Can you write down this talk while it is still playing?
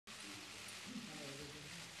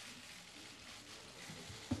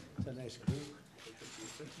nice group.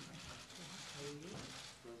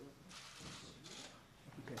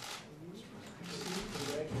 Okay.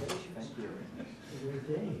 Congratulations. Thank you. Great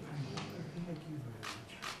day. Thank you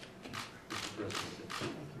very much.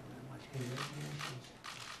 Thank you very much. Congratulations.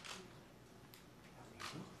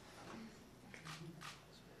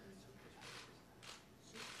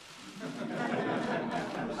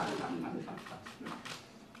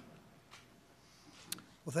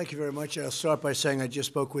 Well, thank you very much. I'll start by saying I just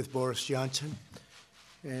spoke with Boris Johnson,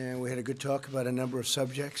 and we had a good talk about a number of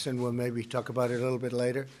subjects, and we'll maybe talk about it a little bit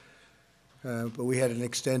later. But we had an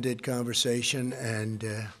extended conversation and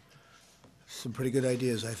some pretty good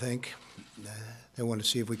ideas, I think. They want to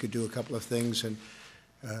see if we could do a couple of things, and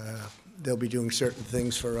they'll be doing certain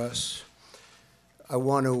things for us. I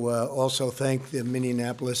want to also thank the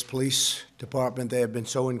Minneapolis Police Department. They have been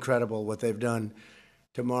so incredible, what they've done.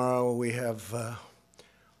 Tomorrow we have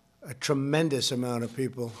a tremendous amount of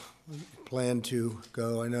people plan to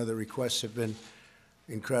go. I know the requests have been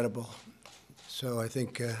incredible. So I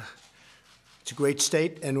think it's a great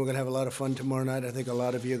state, and we're going to have a lot of fun tomorrow night. I think a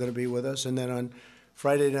lot of you are going to be with us. And then on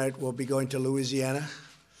Friday night, we'll be going to Louisiana.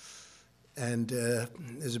 And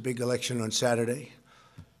there's a big election on Saturday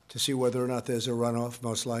to see whether or not there's a runoff,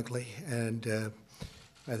 most likely. And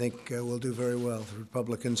I think we'll do very well. The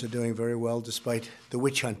Republicans are doing very well despite the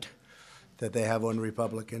witch hunt that they have on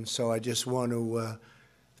Republicans. So I just want to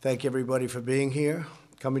thank everybody for being here,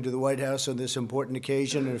 coming to the White House on this important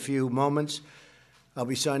occasion. In a few moments, I'll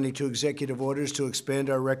be signing 2 executive orders to expand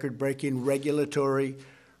our record-breaking regulatory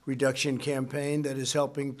reduction campaign that is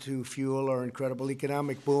helping to fuel our incredible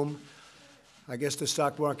economic boom. I guess the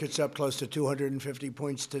stock market's up close to 250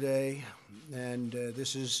 points today, and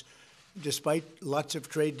this is despite lots of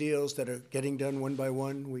trade deals that are getting done one by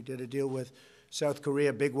one. We did a deal with South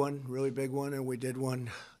Korea, big one, really big one, and we did one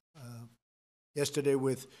yesterday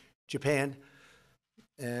with Japan,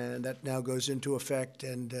 and that now goes into effect,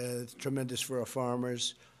 and it's tremendous for our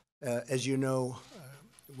farmers. As you know,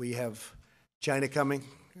 we have China coming.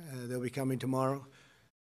 They'll be coming tomorrow.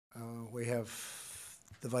 We have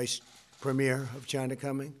the Vice Premier of China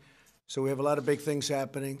coming. So we have a lot of big things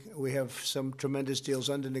happening. We have some tremendous deals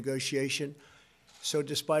under negotiation. So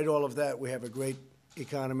despite all of that, we have a great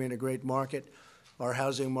economy and a great market. Our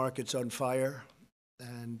housing market's on fire,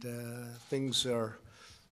 and things are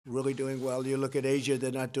really doing well. You look at Asia,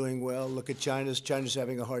 they're not doing well. Look at China's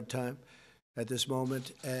having a hard time at this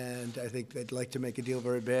moment, and I think they'd like to make a deal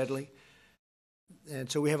very badly.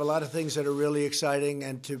 And so we have a lot of things that are really exciting,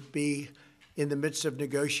 and to be in the midst of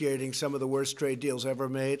negotiating some of the worst trade deals ever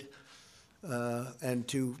made, and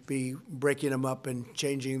to be breaking them up and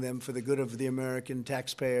changing them for the good of the American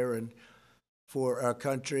taxpayer and for our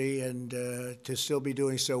country, and to still be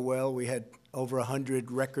doing so well. We had over 100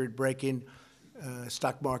 record-breaking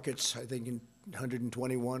stock markets, I think in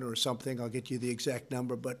 121 or something. I'll get you the exact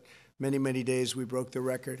number, but many, many days we broke the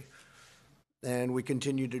record. And we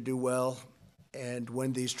continue to do well. And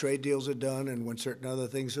when these trade deals are done and when certain other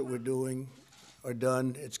things that we're doing are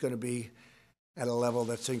done, it's going to be at a level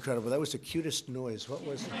that's incredible. That was the cutest noise. What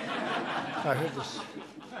was it? I heard this.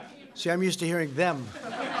 See, I'm used to hearing them.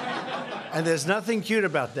 And there's nothing cute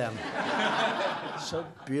about them. So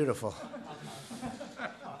beautiful.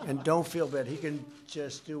 And don't feel bad. He can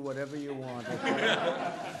just do whatever you want. Okay?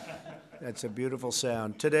 That's a beautiful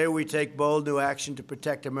sound. Today we take bold new action to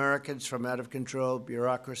protect Americans from out-of-control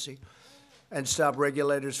bureaucracy and stop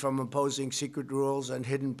regulators from imposing secret rules and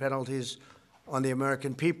hidden penalties on the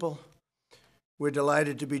American people. We're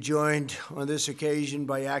delighted to be joined on this occasion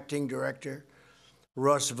by Acting Director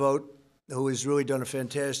Ross Vogt, who has really done a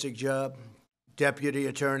fantastic job, Deputy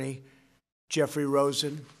Attorney Jeffrey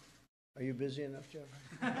Rosen. Are you busy enough, Jeffrey?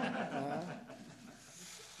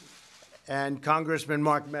 And Congressman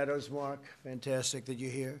Mark Meadows. Mark, fantastic that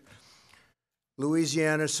you're here.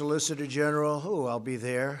 Louisiana Solicitor General, I'll be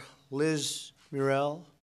there. Liz Murrell.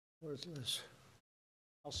 Where's Liz?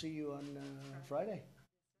 I'll see you on Friday.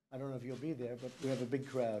 I don't know if you'll be there, but we have a big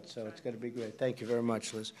crowd, so it's going to be great. Thank you very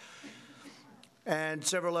much, Liz. And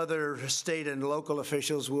several other state and local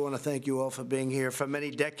officials, we want to thank you all for being here. For many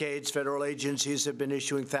decades, federal agencies have been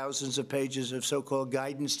issuing thousands of pages of so-called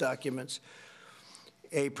guidance documents,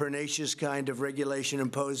 a pernicious kind of regulation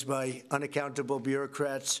imposed by unaccountable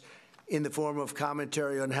bureaucrats in the form of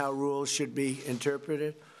commentary on how rules should be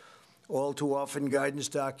interpreted. All too often, guidance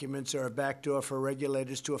documents are a backdoor for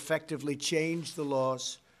regulators to effectively change the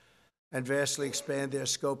laws and vastly expand their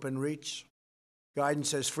scope and reach.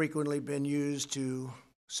 Guidance has frequently been used to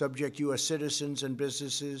subject U.S. citizens and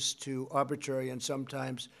businesses to arbitrary and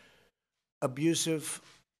sometimes abusive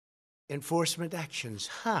enforcement actions.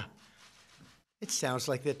 It sounds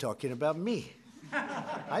like they're talking about me.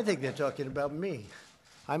 I think they're talking about me.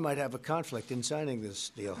 I might have a conflict in signing this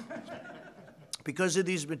deal. Because of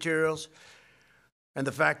these materials and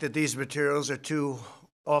the fact that these materials are too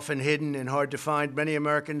often hidden and hard to find, many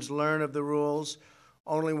Americans learn of the rules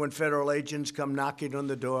only when federal agents come knocking on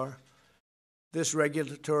the door. This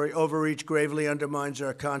regulatory overreach gravely undermines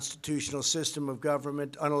our constitutional system of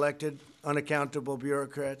government. Unelected, unaccountable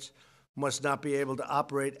bureaucrats must not be able to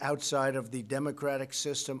operate outside of the democratic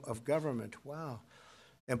system of government. Wow.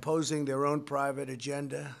 Imposing their own private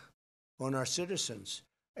agenda on our citizens.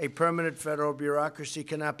 A permanent federal bureaucracy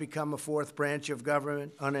cannot become a fourth branch of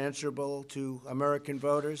government, unanswerable to American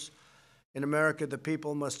voters. In America, the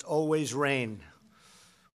people must always reign.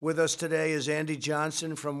 With us today is Andy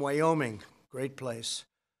Johnson from Wyoming, great place,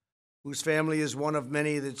 whose family is one of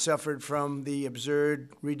many that suffered from the absurd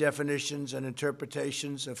redefinitions and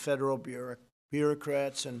interpretations of federal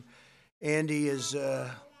bureaucrats. And Andy is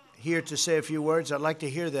here to say a few words. I'd like to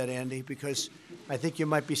hear that, Andy, because I think you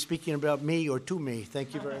might be speaking about me or to me.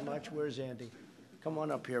 Thank you very much. Where's Andy? Come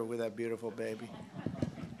on up here with that beautiful baby.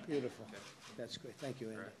 Beautiful. That's great. Thank you,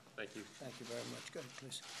 Andy. Thank you. Thank you very much. Good,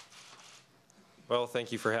 please. Well,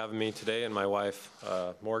 thank you for having me today, and my wife,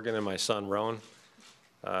 Morgan, and my son, Roan.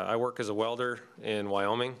 I work as a welder in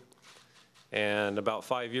Wyoming, and about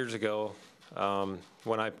 5 years ago,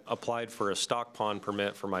 when I applied for a stock pond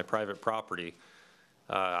permit for my private property,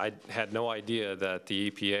 I had no idea that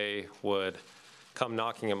the EPA would come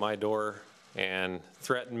knocking at my door and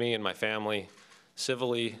threaten me and my family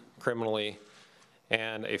civilly, criminally,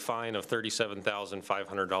 and a fine of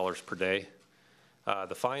 $37,500 per day.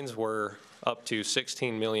 The fines were up to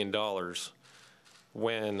 $16 million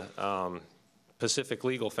when Pacific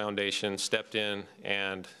Legal Foundation stepped in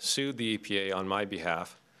and sued the EPA on my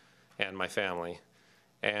behalf and my family.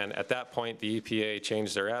 And at that point, the EPA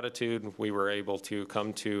changed their attitude. We were able to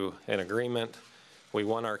come to an agreement. We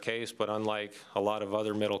won our case, but unlike a lot of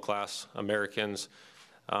other middle-class Americans,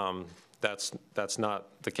 that's not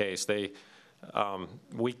the case.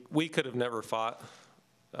 We could have never fought.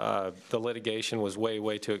 The litigation was way,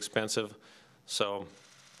 way too expensive. So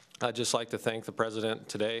I'd just like to thank the President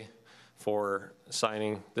today for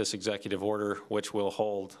signing this executive order, which will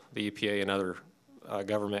hold the EPA and other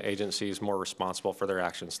government agencies more responsible for their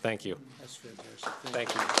actions. Thank you. That's fantastic.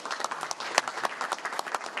 Thank you.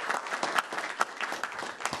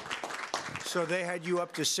 So they had you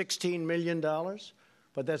up to $16 million,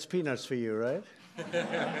 but that's peanuts for you, right?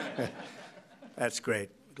 That's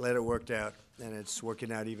great. Glad it worked out, and it's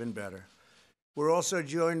working out even better. We're also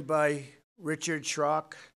joined by Richard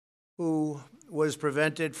Schrock, who was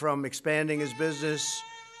prevented from expanding his business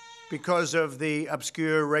because of the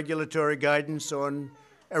obscure regulatory guidance on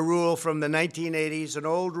a rule from the 1980s, an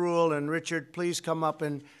old rule. And Richard, please come up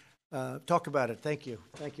and talk about it. Thank you.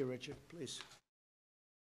 Thank you, Richard. Please.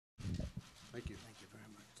 Thank you. Thank you very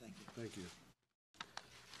much. Thank you. Thank you.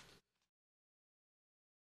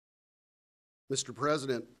 Mr.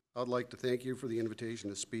 President, I'd like to thank you for the invitation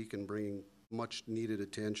to speak and bringing much needed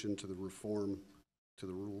attention to the reform to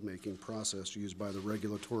the rulemaking process used by the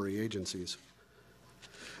regulatory agencies.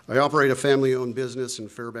 I operate a family-owned business in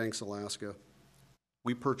Fairbanks, Alaska.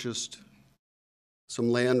 We purchased some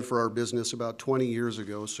land for our business about 20 years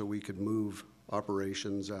ago so we could move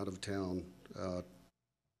operations out of town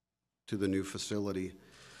to the new facility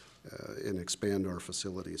and expand our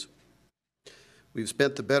facilities. We've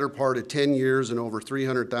spent the better part of 10 years and over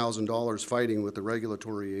 $300,000 fighting with the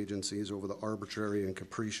regulatory agencies over the arbitrary and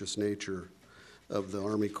capricious nature of the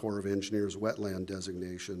Army Corps of Engineers wetland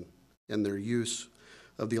designation and their use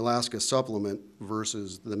of the Alaska Supplement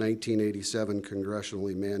versus the 1987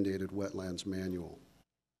 congressionally mandated Wetlands Manual.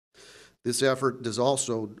 This effort does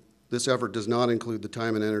not include the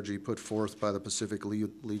time and energy put forth by the Pacific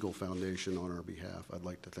Legal Foundation on our behalf. I'd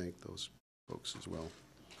like to thank those folks as well.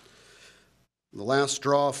 The last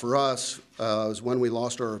straw for us is when we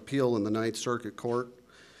lost our appeal in the Ninth Circuit Court,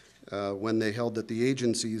 when they held that the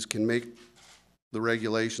agencies can make the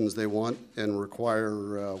regulations they want and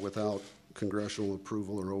require without congressional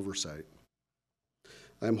approval or oversight.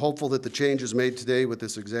 I'm hopeful that the changes made today with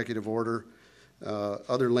this executive order,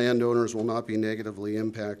 other landowners will not be negatively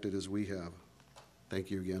impacted as we have. Thank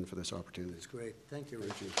you again for this opportunity. That's great. Thank you,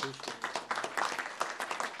 Richard. Appreciate it.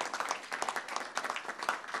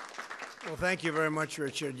 Well, thank you very much,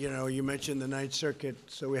 Richard. You know, you mentioned the Ninth Circuit,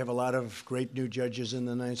 so we have a lot of great new judges in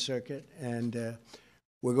the Ninth Circuit, and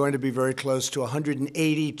we're going to be very close to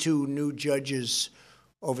 182 new judges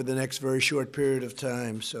over the next very short period of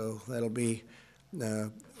time. So that'll be,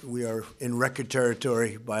 we are in record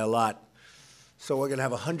territory by a lot. So we're going to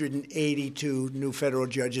have 182 new federal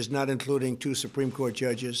judges, not including 2 Supreme Court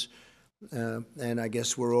judges. And I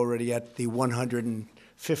guess we're already at the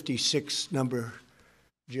 156 number,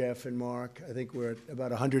 Jeff and Mark. I think we're at about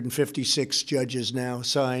 156 judges now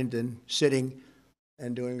signed and sitting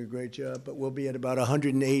and doing a great job. But we'll be at about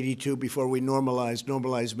 182 before we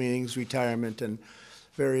normalize meetings, retirement, and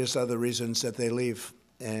various other reasons that they leave.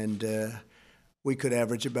 And we could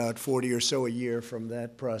average about 40 or so a year from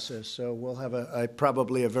that process. So we'll have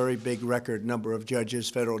probably a very big record number of judges,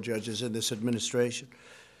 federal judges, in this administration.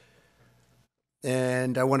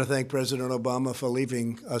 And I want to thank President Obama for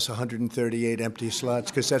leaving us 138 empty slots,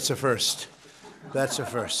 because that's a first. That's a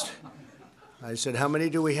first. I said, how many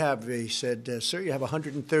do we have? He said, sir, you have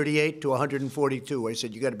 138 to 142. I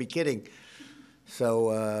said, you got to be kidding.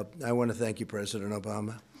 So I want to thank you, President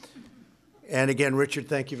Obama. And again, Richard,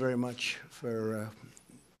 thank you very much for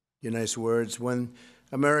your nice words. When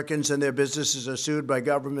Americans and their businesses are sued by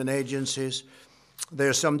government agencies,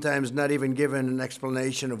 they're sometimes not even given an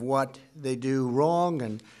explanation of what they do wrong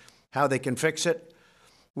and how they can fix it.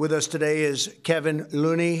 With us today is Kevin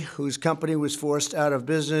Looney, whose company was forced out of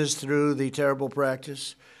business through the terrible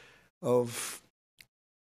practice of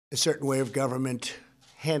a certain way of government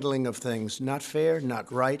handling of things. Not fair,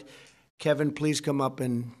 not right. Kevin, please come up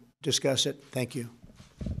and discuss it. Thank you.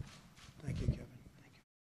 Thank you, Kevin. Thank you.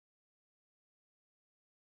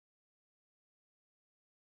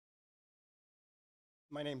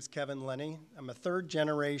 My name's Kevin Lenny. I'm a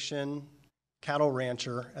third-generation cattle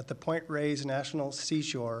rancher at the Point Reyes National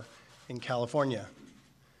Seashore in California.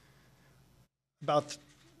 About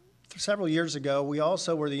several years ago, we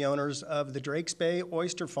also were the owners of the Drakes Bay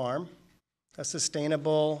Oyster Farm, a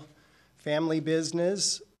sustainable family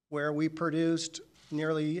business where we produced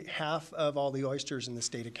nearly half of all the oysters in the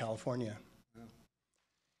state of California.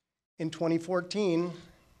 In 2014,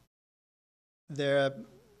 the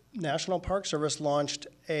National Park Service launched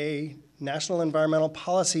a National Environmental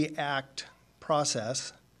Policy Act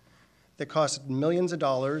process that cost millions of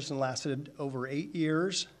dollars and lasted over 8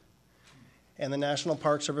 years, and the National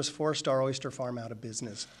Park Service forced our oyster farm out of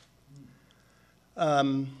business.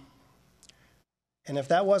 And if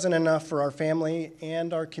that wasn't enough for our family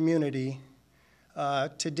and our community,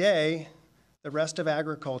 today, the rest of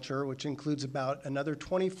agriculture, which includes about another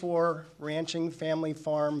 24 ranching family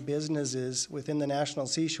farm businesses within the National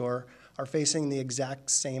Seashore, are facing the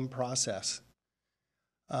exact same process.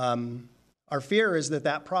 Our fear is that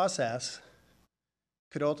that process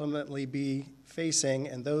could ultimately be facing,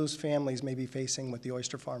 and those families may be facing, what the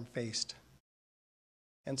oyster farm faced.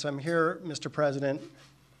 And so I'm here, Mr. President,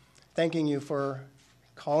 thanking you for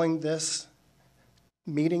calling this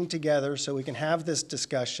meeting together so we can have this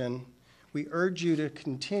discussion. We urge you to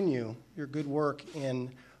continue your good work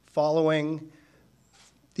in following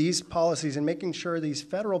these policies and making sure these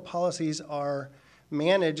federal policies are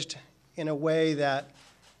managed in a way that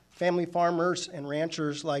family farmers and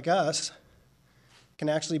ranchers like us can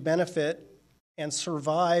actually benefit and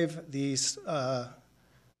survive these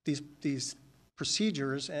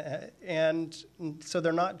procedures. And so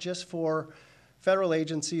they're not just for federal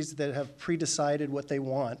agencies that have pre-decided what they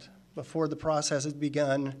want before the process has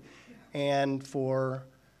begun, and for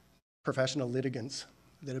professional litigants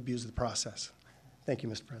that abuse the process. Thank you,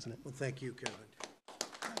 Mr. President. Well, thank you, Kevin.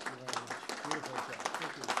 Thank you very much. Beautiful job.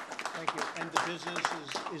 Thank you. Thank you. And the business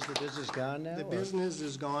is the business gone now? The business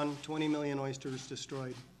is gone. 20 million oysters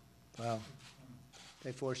destroyed. Wow.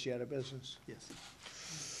 They forced you out of business. Yes.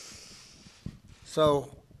 So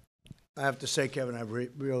I have to say, Kevin, I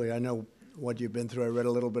know what you've been through. I read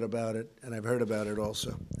a little bit about it, and I've heard about it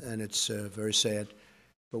also, and it's very sad.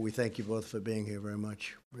 But we thank you both for being here very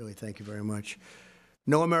much. Really, thank you very much.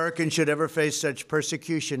 No American should ever face such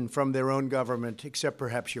persecution from their own government, except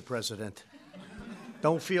perhaps your president.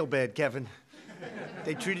 Don't feel bad, Kevin.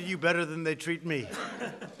 They treated you better than they treat me.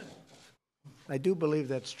 I do believe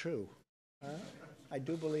that's true. I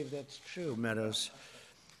do believe that's true, Meadows.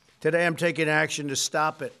 Today I'm taking action to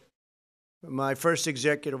stop it. My first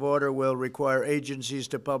executive order will require agencies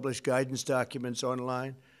to publish guidance documents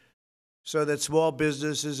online so that small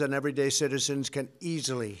businesses and everyday citizens can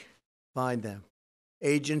easily find them.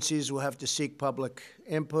 Agencies will have to seek public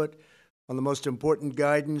input on the most important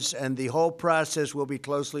guidance, and the whole process will be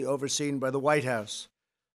closely overseen by the White House.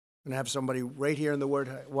 I'm going to have somebody right here in the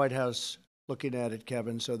White House looking at it,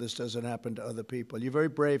 Kevin, so this doesn't happen to other people. You're very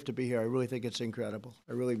brave to be here. I really think it's incredible.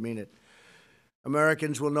 I really mean it.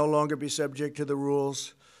 Americans will no longer be subject to the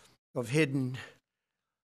rules of hidden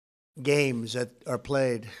games that are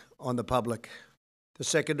played on the public. The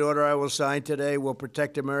second order I will sign today will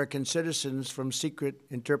protect American citizens from secret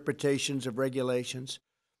interpretations of regulations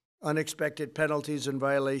unexpected penalties and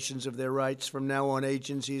violations of their rights. From now on,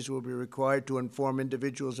 agencies will be required to inform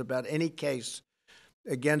individuals about any case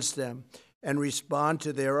against them and respond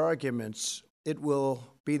to their arguments. It will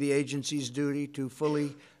be the agency's duty to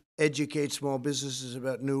fully educate small businesses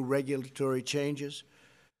about new regulatory changes.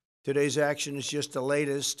 Today's action is just the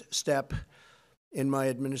latest step in my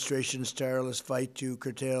administration's tireless fight to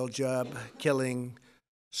curtail job-killing,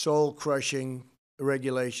 soul-crushing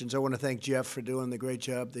regulations. I want to thank Jeff for doing the great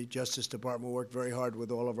job. The Justice Department worked very hard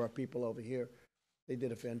with all of our people over here. They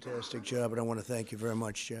did a fantastic job, and I want to thank you very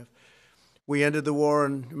much, Jeff. We ended the war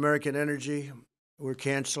on American energy. We're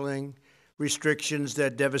canceling restrictions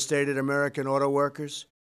that devastated American auto workers.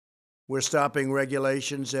 We're stopping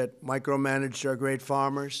regulations that micromanaged our great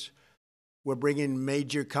farmers. We're bringing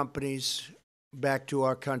major companies back to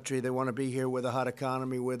our country. They want to be here with a hot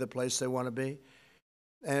economy. We're the place they want to be.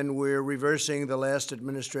 And we're reversing the last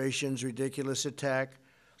administration's ridiculous attack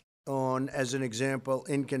on, as an example,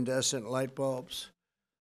 incandescent light bulbs.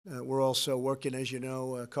 We're also working, as you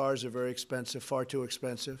know, cars are very expensive, far too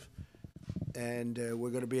expensive. And we're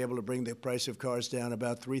going to be able to bring the price of cars down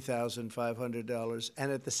about $3,500,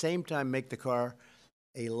 and at the same time make the car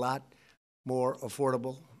a lot more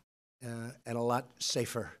affordable and a lot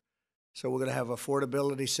safer. So we're going to have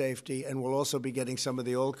affordability, safety, and we'll also be getting some of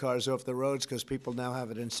the old cars off the roads because people now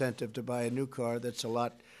have an incentive to buy a new car that's a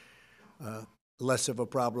lot less of a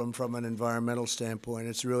problem from an environmental standpoint.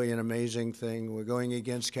 It's really an amazing thing. We're going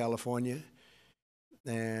against California,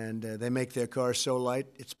 and they make their cars so light,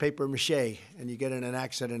 it's paper mache, and you get in an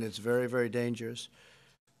accident, it's very, very dangerous.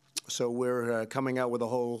 So we're coming out with a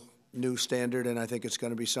whole new standard, and I think it's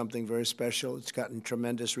going to be something very special. It's gotten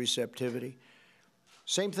tremendous receptivity.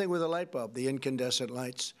 Same thing with the light bulb, the incandescent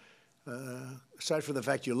lights. Aside from the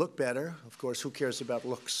fact you look better, of course, who cares about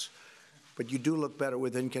looks? But you do look better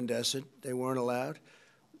with incandescent. They weren't allowed.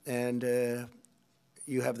 And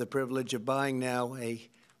you have the privilege of buying now a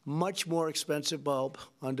much more expensive bulb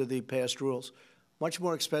under the past rules, much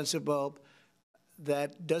more expensive bulb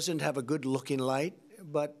that doesn't have a good-looking light,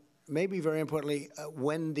 but maybe very importantly,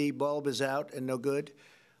 when the bulb is out and no good,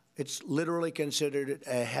 it's literally considered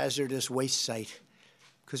a hazardous waste site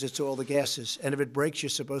because it's all the gases. And if it breaks, you're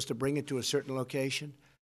supposed to bring it to a certain location.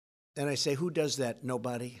 And I say, who does that?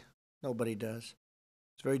 Nobody. Nobody does.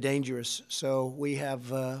 It's very dangerous. So we have,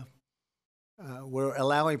 we're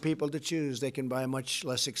allowing people to choose. They can buy a much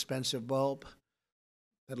less expensive bulb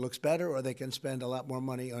that looks better, or they can spend a lot more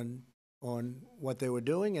money on what they were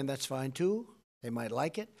doing, and that's fine too. They might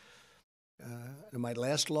like it. It might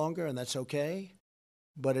last longer, and that's okay.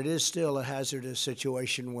 But it is still a hazardous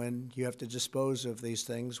situation when you have to dispose of these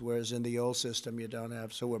things, whereas in the old system you don't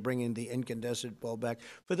have. So we're bringing the incandescent bulb back.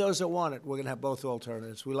 For those that want it, we're going to have both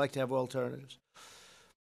alternatives. We like to have alternatives.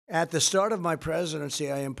 At the start of my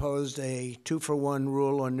presidency, I imposed a 2-for-1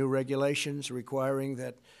 rule on new regulations, requiring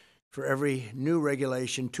that for every new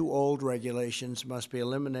regulation, 2 old regulations must be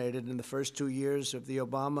eliminated. In the first 2 years of the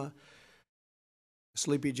Obama,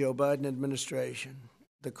 Sleepy Joe Biden administration,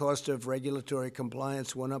 the cost of regulatory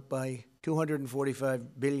compliance went up by $245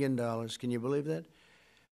 billion. Can you believe that?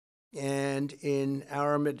 And in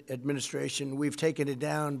our administration, we've taken it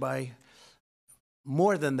down by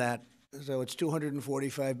more than that. So it's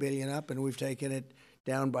 $245 billion up, and we've taken it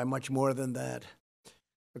down by much more than that.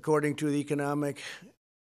 According to the Economic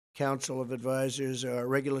Council of Advisors,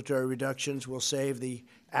 regulatory reductions will save the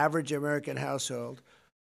average American household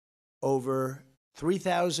over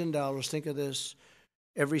 $3,000. Think of this.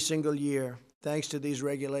 Every single year. Thanks to these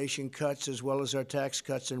regulation cuts, as well as our tax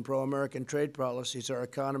cuts and pro-American trade policies, our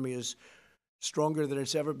economy is stronger than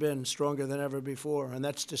it's ever been, stronger than ever before. And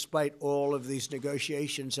that's despite all of these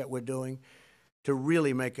negotiations that we're doing to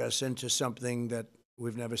really make us into something that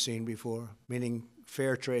we've never seen before, meaning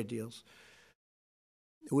fair trade deals.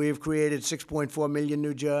 We've created 6.4 million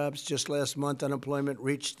new jobs. Just last month, unemployment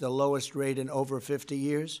reached the lowest rate in over 50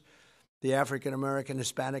 years. The African American,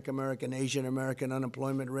 Hispanic American, Asian American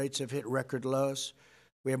unemployment rates have hit record lows.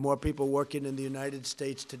 We have more people working in the United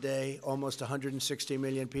States today, almost 160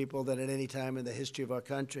 million people, than at any time in the history of our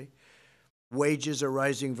country. Wages are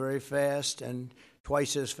rising very fast, and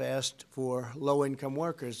twice as fast for low-income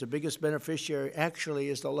workers. The biggest beneficiary actually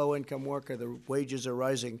is the low-income worker. The wages are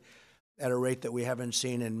rising at a rate that we haven't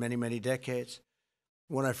seen in many, many decades.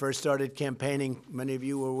 When I first started campaigning, many of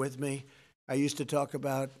you were with me, I used to talk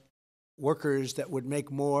about workers that would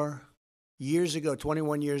make more years ago,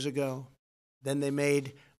 21 years ago, than they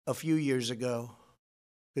made a few years ago,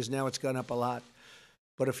 because now it's gone up a lot,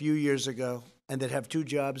 but a few years ago, and they'd have 2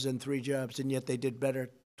 jobs and 3 jobs, and yet they did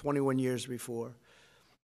better 21 years before.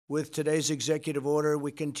 With today's executive order,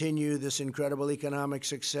 we continue this incredible economic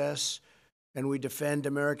success, and we defend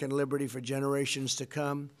American liberty for generations to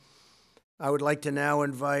come. I would like to now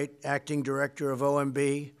invite Acting Director of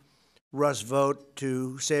OMB, Russ Vogt,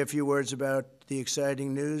 to say a few words about the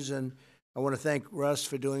exciting news. And I want to thank Russ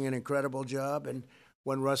for doing an incredible job. And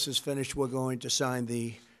when Russ is finished, we're going to sign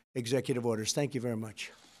the executive orders. Thank you very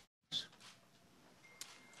much.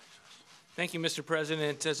 Thank you, Mr.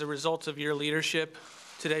 President. As a result of your leadership,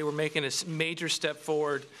 today we're making a major step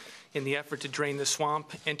forward in the effort to drain the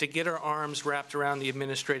swamp and to get our arms wrapped around the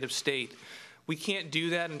administrative state. We can't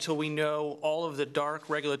do that until we know all of the dark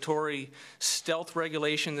regulatory stealth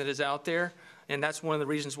regulation that is out there, and that's one of the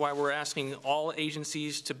reasons why we're asking all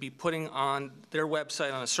agencies to be putting on their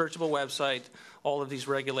website, on a searchable website, all of these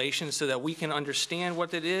regulations so that we can understand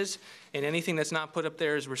what it is, and anything that's not put up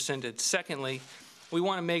there is rescinded. Secondly, we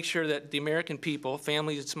want to make sure that the American people,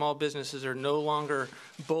 families and small businesses, are no longer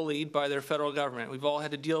bullied by their federal government. We've all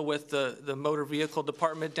had to deal with the motor vehicle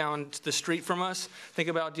department down the street from us. Think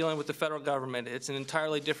about dealing with the federal government. It's an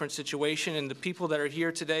entirely different situation, and the people that are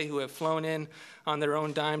here today who have flown in on their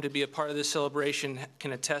own dime to be a part of this celebration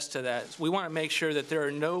can attest to that. We want to make sure that there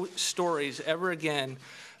are no stories ever again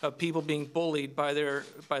of people being bullied by their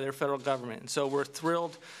federal government. And so we're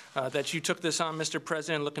thrilled that you took this on, Mr.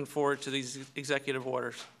 President. Looking forward to these executive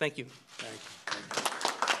orders. Thank you. Thank you.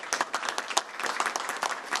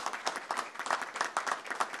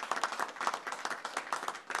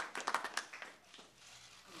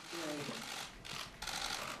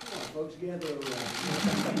 Come on, folks, gather around.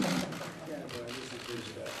 Gather around. This is good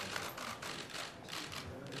stuff.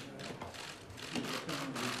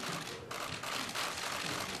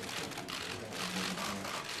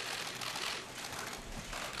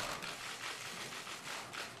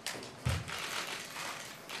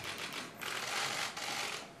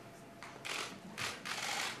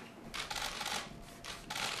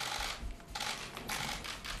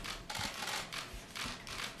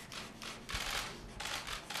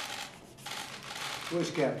 Where's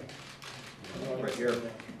Kevin? Right here.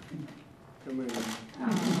 Come in.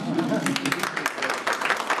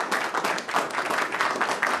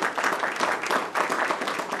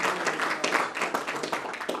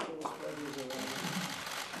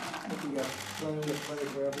 You got plenty to play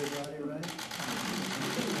for everybody, right?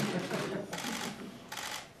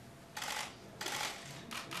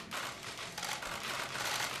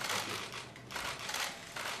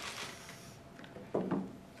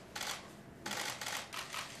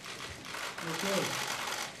 Okay.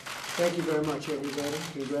 Thank you very much, everybody.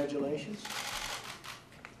 Congratulations.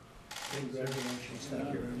 Congratulations.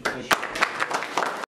 Thank you very much.